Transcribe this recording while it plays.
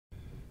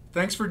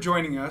Thanks for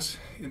joining us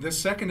in this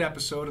second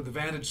episode of the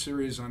Vantage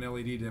series on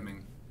LED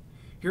dimming.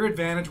 Here at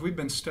Vantage, we've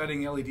been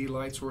studying LED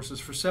light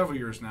sources for several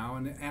years now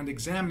and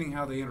examining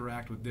how they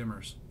interact with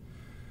dimmers.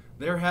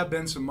 There have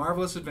been some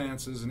marvelous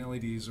advances in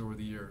LEDs over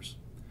the years.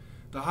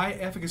 The high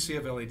efficacy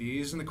of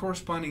LEDs and the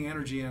corresponding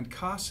energy and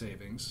cost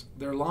savings,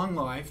 their long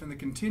life, and the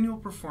continual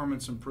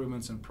performance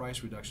improvements and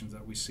price reductions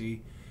that we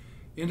see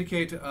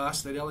indicate to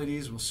us that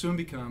LEDs will soon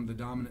become the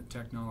dominant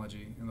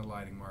technology in the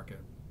lighting market.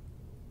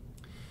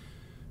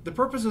 The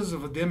purposes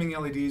of dimming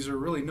LEDs are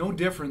really no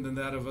different than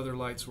that of other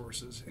light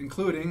sources,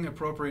 including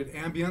appropriate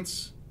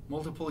ambience,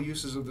 multiple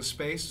uses of the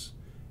space,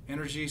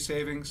 energy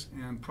savings,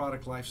 and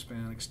product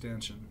lifespan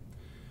extension.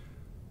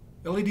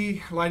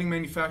 LED lighting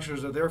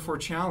manufacturers are therefore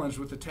challenged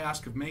with the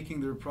task of making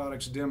their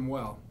products dim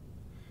well.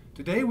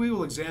 Today we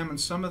will examine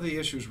some of the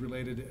issues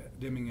related to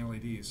dimming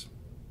LEDs.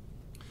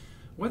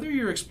 Whether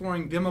you're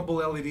exploring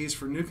dimmable LEDs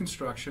for new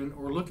construction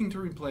or looking to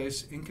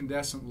replace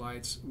incandescent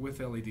lights with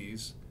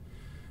LEDs,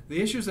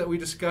 the issues that we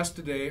discussed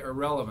today are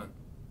relevant.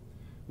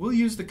 We'll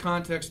use the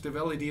context of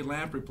LED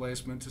lamp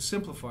replacement to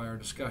simplify our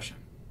discussion.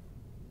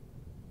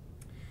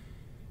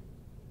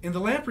 In the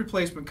lamp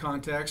replacement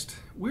context,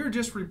 we're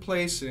just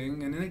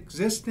replacing an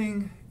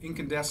existing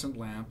incandescent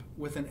lamp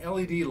with an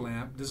LED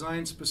lamp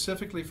designed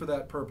specifically for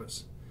that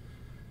purpose.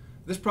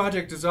 This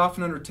project is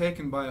often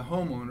undertaken by a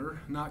homeowner,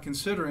 not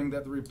considering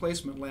that the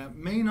replacement lamp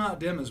may not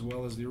dim as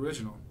well as the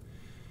original.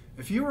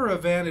 If you are a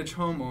Vantage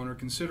homeowner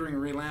considering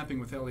relamping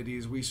with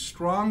LEDs, we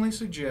strongly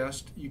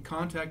suggest you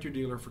contact your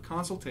dealer for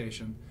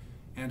consultation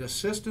and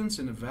assistance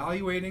in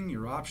evaluating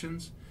your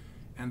options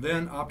and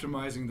then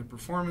optimizing the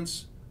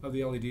performance of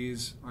the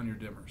LEDs on your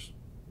dimmers.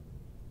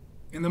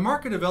 In the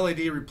market of LED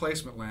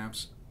replacement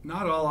lamps,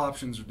 not all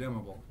options are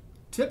dimmable.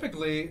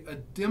 Typically, a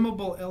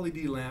dimmable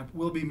LED lamp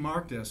will be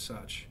marked as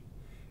such.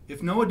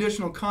 If no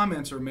additional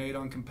comments are made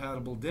on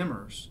compatible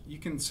dimmers, you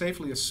can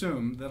safely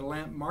assume that a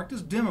lamp marked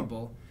as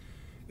dimmable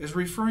is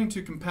referring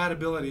to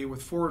compatibility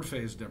with forward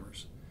phase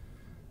dimmers.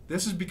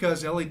 This is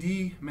because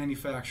LED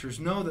manufacturers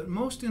know that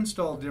most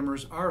installed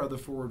dimmers are of the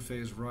forward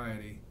phase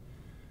variety.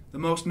 The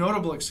most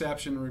notable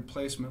exception in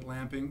replacement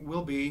lamping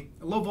will be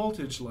a low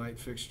voltage light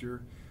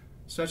fixture,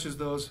 such as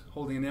those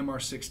holding an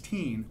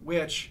MR16,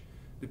 which,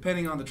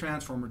 depending on the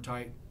transformer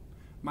type,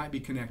 might be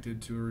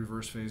connected to a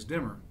reverse phase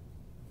dimmer.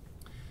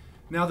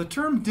 Now, the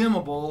term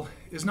dimmable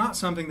is not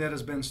something that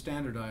has been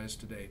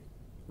standardized to date.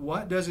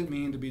 What does it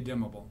mean to be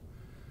dimmable?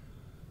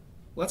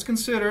 Let's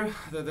consider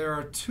that there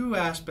are two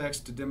aspects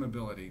to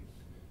dimmability: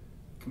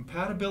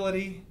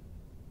 compatibility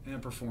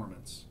and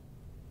performance.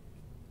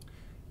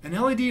 An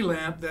LED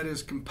lamp that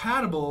is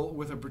compatible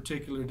with a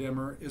particular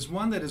dimmer is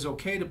one that is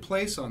okay to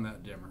place on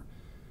that dimmer.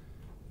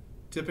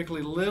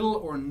 Typically, little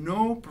or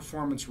no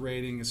performance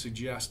rating is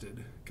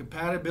suggested.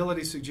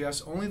 Compatibility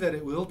suggests only that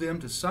it will dim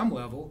to some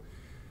level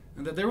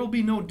and that there will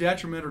be no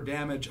detriment or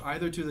damage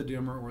either to the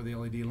dimmer or the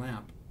LED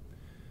lamp.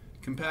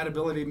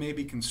 Compatibility may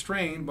be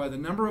constrained by the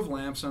number of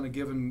lamps on a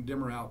given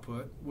dimmer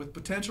output, with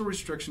potential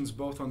restrictions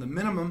both on the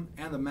minimum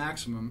and the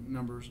maximum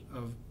numbers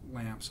of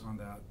lamps on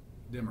that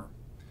dimmer.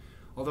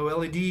 Although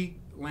LED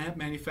lamp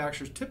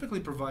manufacturers typically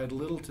provide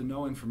little to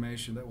no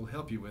information that will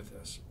help you with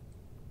this.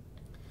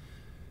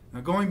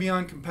 Now, going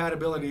beyond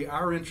compatibility,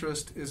 our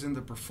interest is in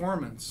the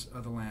performance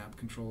of the lamp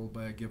controlled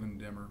by a given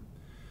dimmer.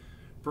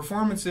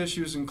 Performance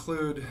issues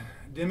include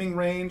dimming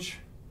range,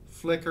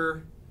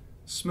 flicker,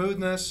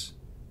 smoothness,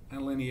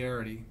 and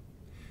linearity.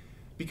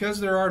 Because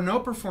there are no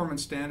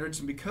performance standards,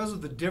 and because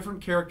of the different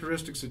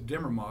characteristics of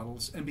dimmer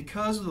models, and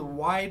because of the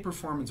wide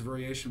performance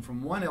variation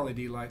from one LED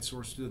light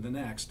source to the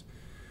next,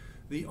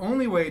 the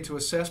only way to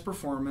assess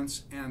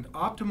performance and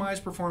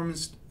optimize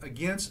performance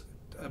against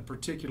a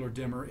particular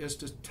dimmer is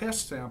to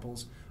test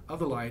samples of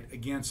the light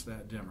against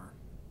that dimmer.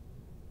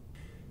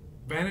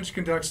 Vantage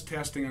conducts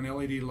testing on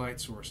LED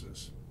light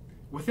sources.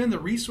 Within the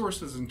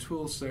Resources and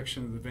Tools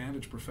section of the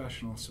Vantage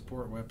Professional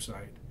Support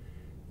website,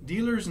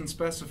 dealers and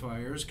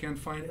specifiers can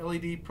find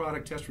LED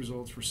product test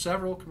results for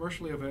several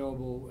commercially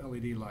available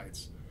LED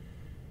lights.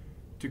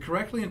 To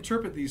correctly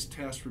interpret these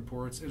test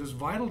reports, it is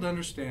vital to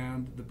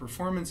understand the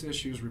performance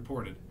issues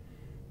reported.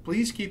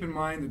 Please keep in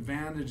mind that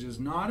Vantage is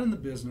not in the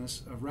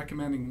business of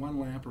recommending one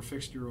lamp or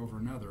fixture over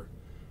another,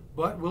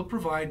 but will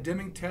provide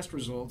dimming test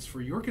results for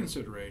your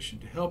consideration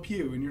to help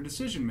you in your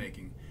decision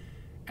making,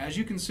 as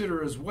you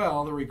consider as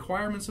well the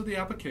requirements of the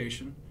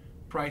application,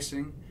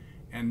 pricing,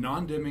 and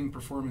non-dimming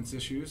performance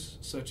issues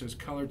such as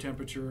color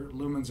temperature,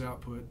 lumens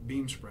output,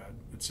 beam spread,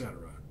 etc.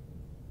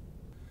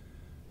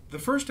 The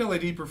first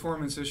LED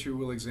performance issue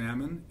we'll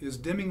examine is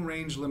dimming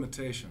range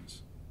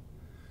limitations.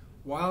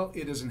 While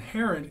it is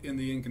inherent in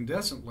the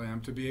incandescent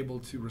lamp to be able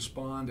to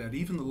respond at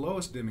even the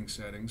lowest dimming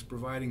settings,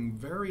 providing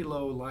very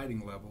low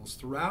lighting levels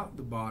throughout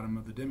the bottom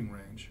of the dimming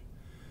range,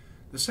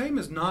 the same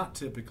is not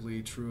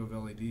typically true of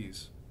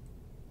LEDs.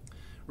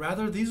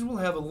 Rather, these will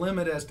have a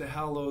limit as to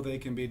how low they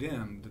can be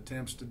dimmed.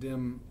 Attempts to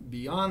dim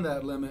beyond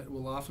that limit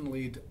will often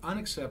lead to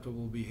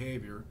unacceptable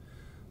behavior,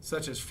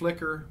 such as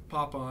flicker,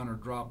 pop-on, or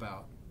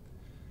dropout.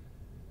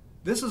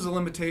 This is a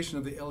limitation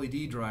of the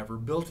LED driver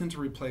built into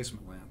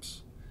replacement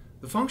lamps.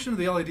 The function of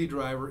the LED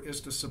driver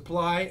is to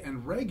supply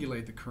and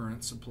regulate the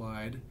current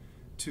supplied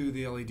to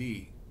the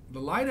LED. The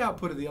light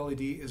output of the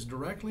LED is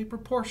directly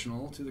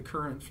proportional to the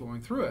current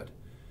flowing through it.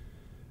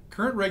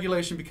 Current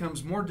regulation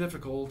becomes more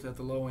difficult at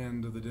the low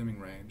end of the dimming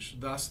range,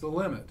 thus the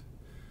limit.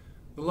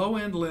 The low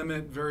end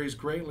limit varies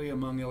greatly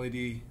among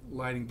LED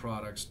lighting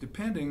products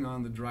depending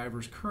on the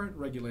driver's current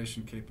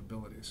regulation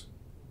capabilities.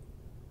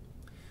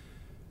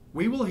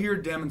 We will here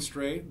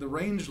demonstrate the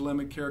range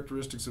limit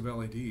characteristics of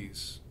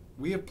LEDs.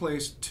 We have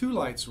placed two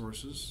light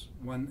sources,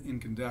 one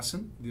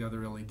incandescent, the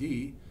other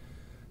LED,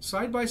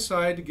 side by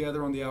side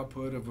together on the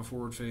output of a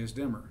forward phase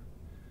dimmer.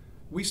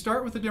 We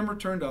start with the dimmer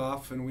turned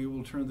off and we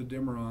will turn the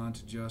dimmer on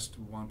to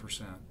just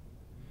 1%.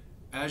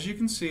 As you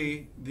can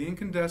see, the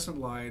incandescent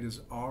light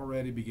is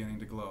already beginning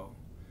to glow.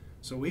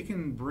 So we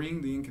can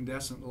bring the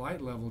incandescent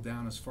light level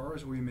down as far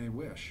as we may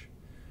wish.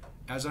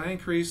 As I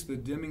increase the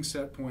dimming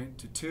set point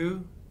to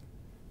 2,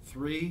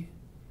 3,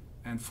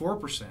 and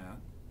 4%,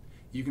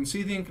 you can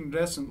see the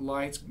incandescent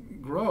lights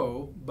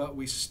grow, but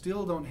we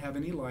still don't have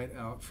any light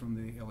out from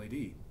the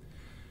LED.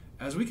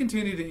 As we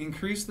continue to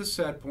increase the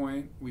set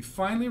point, we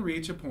finally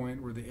reach a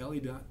point where the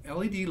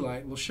LED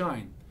light will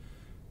shine.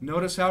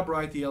 Notice how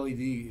bright the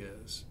LED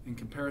is in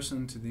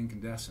comparison to the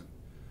incandescent.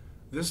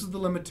 This is the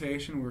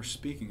limitation we're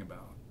speaking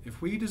about. If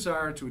we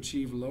desire to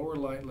achieve lower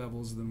light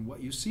levels than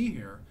what you see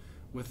here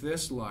with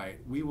this light,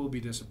 we will be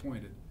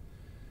disappointed.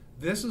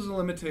 This is a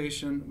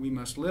limitation we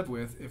must live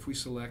with if we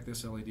select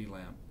this LED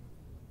lamp.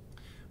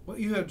 What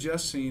you have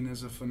just seen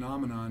is a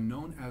phenomenon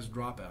known as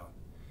dropout.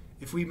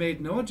 If we made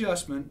no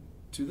adjustment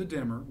to the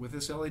dimmer with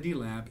this LED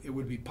lamp, it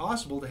would be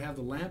possible to have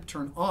the lamp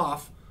turn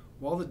off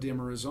while the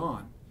dimmer is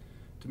on.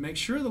 To make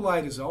sure the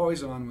light is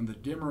always on when the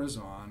dimmer is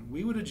on,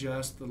 we would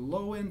adjust the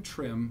low-end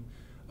trim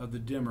of the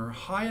dimmer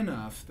high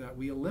enough that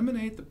we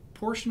eliminate the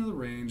portion of the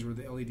range where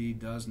the LED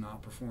does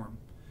not perform.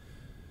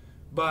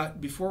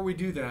 But before we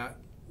do that,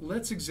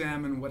 let's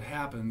examine what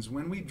happens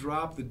when we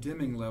drop the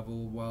dimming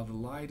level while the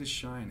light is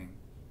shining.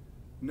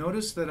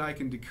 Notice that I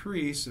can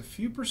decrease a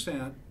few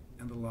percent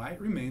and the light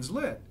remains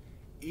lit,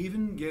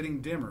 even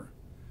getting dimmer.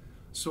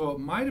 So it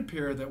might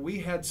appear that we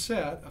had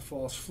set a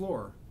false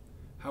floor.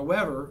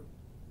 However,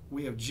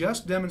 we have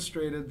just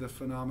demonstrated the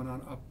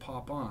phenomenon of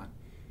pop-on.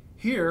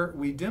 Here,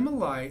 we dim a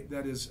light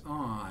that is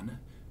on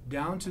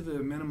down to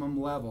the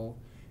minimum level.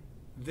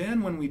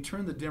 Then when we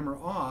turn the dimmer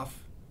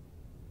off,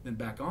 then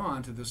back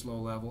on to this low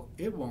level,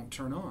 it won't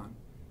turn on.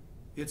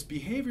 Its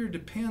behavior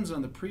depends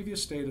on the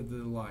previous state of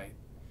the light.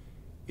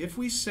 If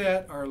we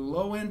set our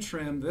low-end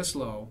trim this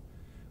low,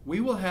 we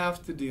will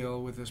have to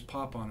deal with this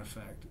pop-on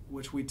effect,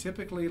 which we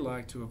typically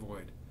like to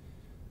avoid.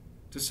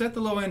 To set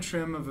the low-end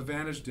trim of a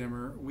Vantage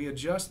dimmer, we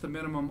adjust the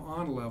minimum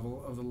on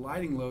level of the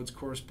lighting load's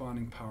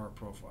corresponding power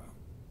profile.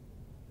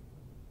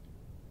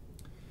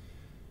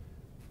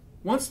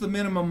 Once the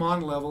minimum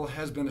on level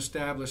has been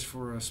established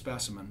for a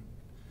specimen,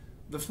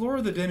 the floor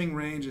of the dimming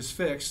range is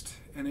fixed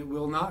and it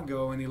will not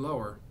go any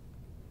lower.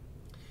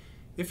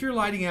 If your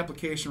lighting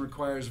application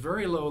requires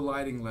very low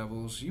lighting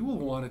levels, you will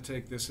want to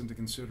take this into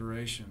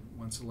consideration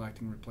when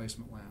selecting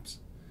replacement lamps.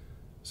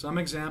 Some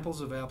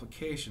examples of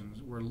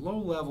applications where low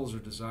levels are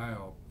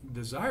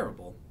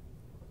desirable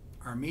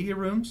are media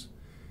rooms,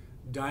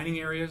 dining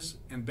areas,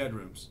 and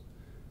bedrooms.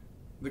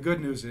 The good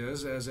news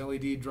is, as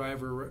LED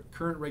driver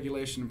current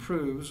regulation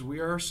improves, we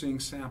are seeing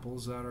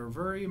samples that are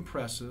very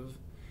impressive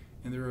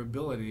in their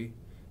ability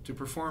to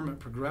perform at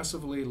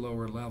progressively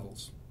lower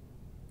levels.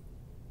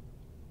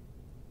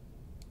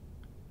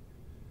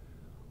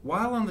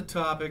 While on the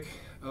topic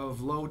of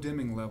low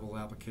dimming level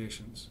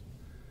applications,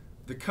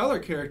 the color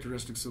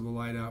characteristics of the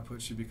light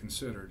output should be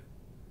considered.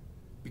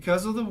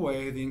 Because of the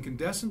way the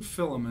incandescent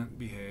filament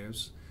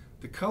behaves,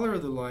 the color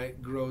of the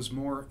light grows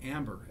more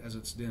amber as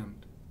it's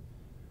dimmed.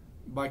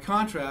 By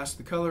contrast,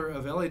 the color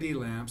of LED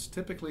lamps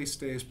typically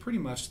stays pretty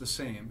much the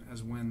same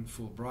as when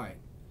full bright.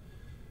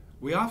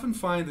 We often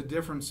find the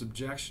difference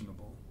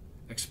objectionable,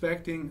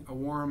 expecting a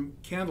warm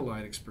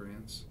candlelight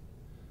experience,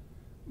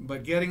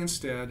 but getting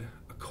instead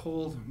a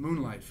cold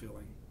moonlight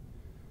feeling.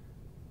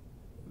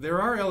 There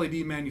are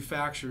LED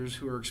manufacturers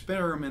who are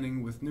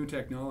experimenting with new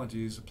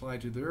technologies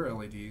applied to their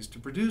LEDs to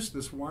produce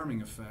this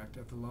warming effect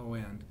at the low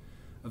end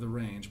of the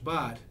range,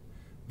 but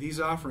these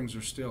offerings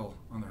are still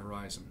on the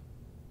horizon.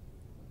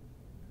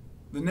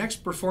 The next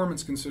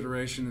performance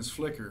consideration is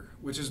flicker,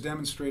 which is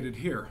demonstrated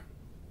here.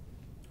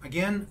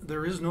 Again,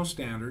 there is no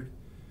standard,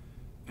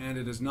 and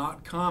it is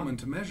not common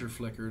to measure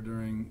flicker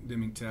during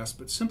dimming tests,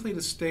 but simply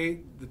to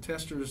state the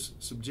tester's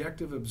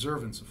subjective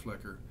observance of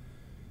flicker.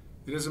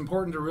 It is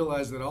important to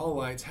realize that all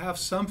lights have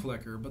some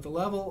flicker, but the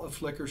level of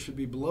flicker should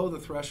be below the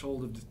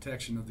threshold of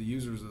detection of the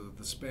users of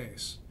the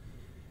space.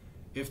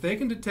 If they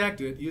can detect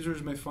it,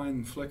 users may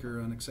find flicker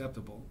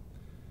unacceptable.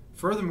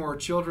 Furthermore,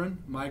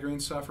 children, migraine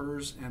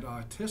sufferers, and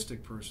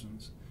autistic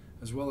persons,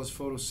 as well as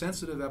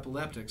photosensitive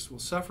epileptics, will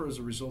suffer as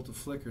a result of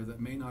flicker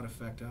that may not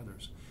affect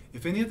others.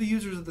 If any of the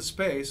users of the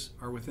space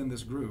are within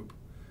this group,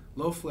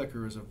 low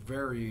flicker is a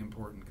very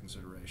important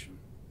consideration.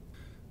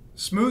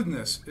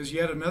 Smoothness is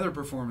yet another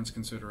performance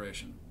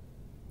consideration.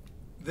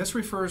 This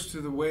refers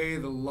to the way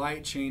the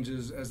light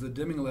changes as the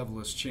dimming level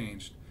is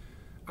changed.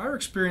 Our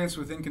experience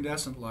with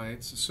incandescent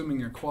lights,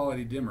 assuming a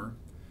quality dimmer,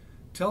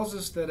 tells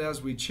us that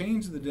as we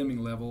change the dimming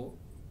level,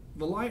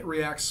 the light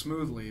reacts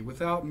smoothly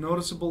without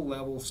noticeable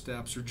level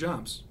steps or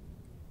jumps.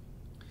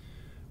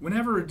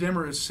 Whenever a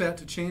dimmer is set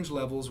to change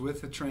levels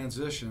with a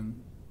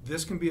transition,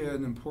 this can be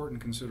an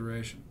important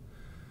consideration.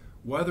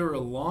 Whether a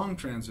long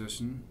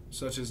transition,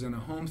 such as in a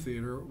home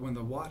theater when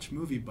the watch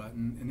movie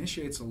button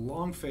initiates a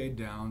long fade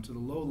down to the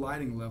low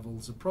lighting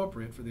levels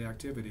appropriate for the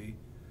activity,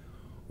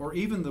 or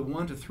even the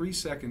 1 to 3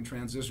 second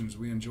transitions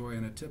we enjoy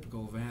in a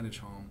typical Vantage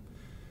home,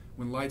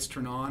 when lights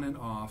turn on and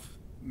off,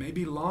 may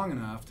be long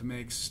enough to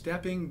make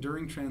stepping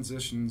during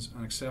transitions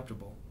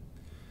unacceptable.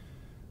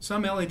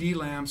 Some LED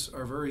lamps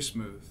are very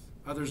smooth,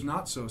 others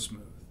not so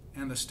smooth,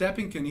 and the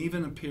stepping can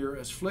even appear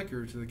as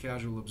flicker to the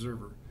casual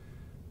observer,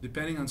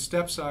 depending on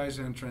step size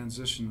and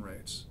transition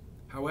rates.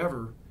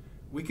 However,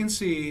 we can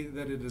see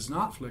that it does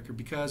not flicker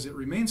because it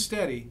remains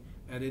steady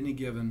at any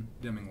given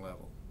dimming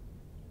level.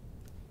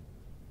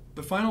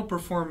 The final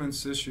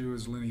performance issue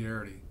is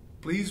linearity.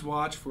 Please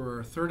watch for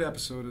our third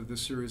episode of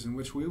this series in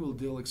which we will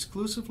deal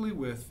exclusively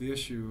with the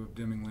issue of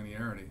dimming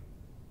linearity.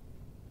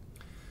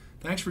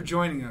 Thanks for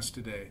joining us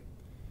today.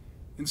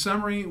 In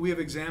summary, we have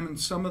examined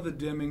some of the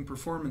dimming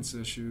performance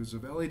issues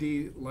of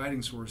LED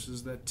lighting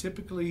sources that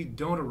typically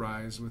don't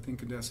arise with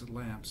incandescent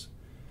lamps.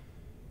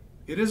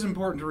 It is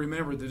important to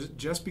remember that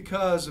just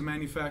because a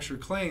manufacturer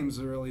claims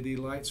their LED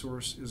light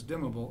source is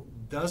dimmable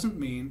doesn't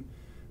mean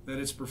that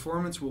its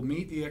performance will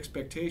meet the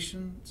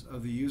expectations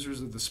of the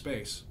users of the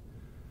space.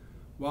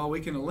 While we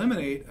can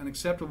eliminate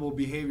unacceptable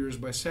behaviors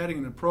by setting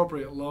an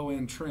appropriate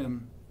low-end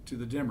trim to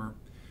the dimmer,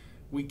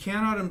 we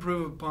cannot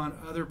improve upon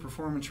other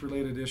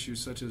performance-related issues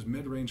such as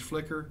mid-range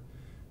flicker,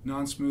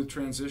 non-smooth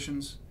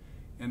transitions,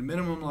 and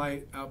minimum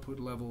light output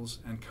levels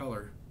and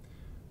color.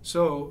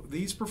 So,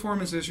 these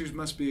performance issues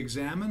must be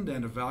examined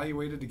and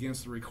evaluated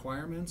against the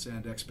requirements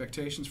and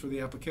expectations for the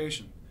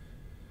application.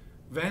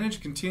 Vantage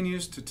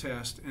continues to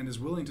test and is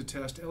willing to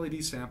test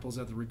LED samples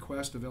at the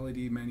request of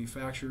LED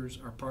manufacturers,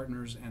 our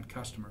partners, and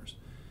customers.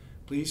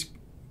 Please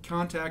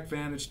contact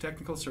Vantage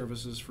Technical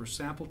Services for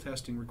sample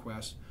testing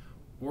requests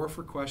or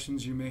for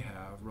questions you may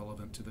have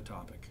relevant to the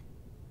topic.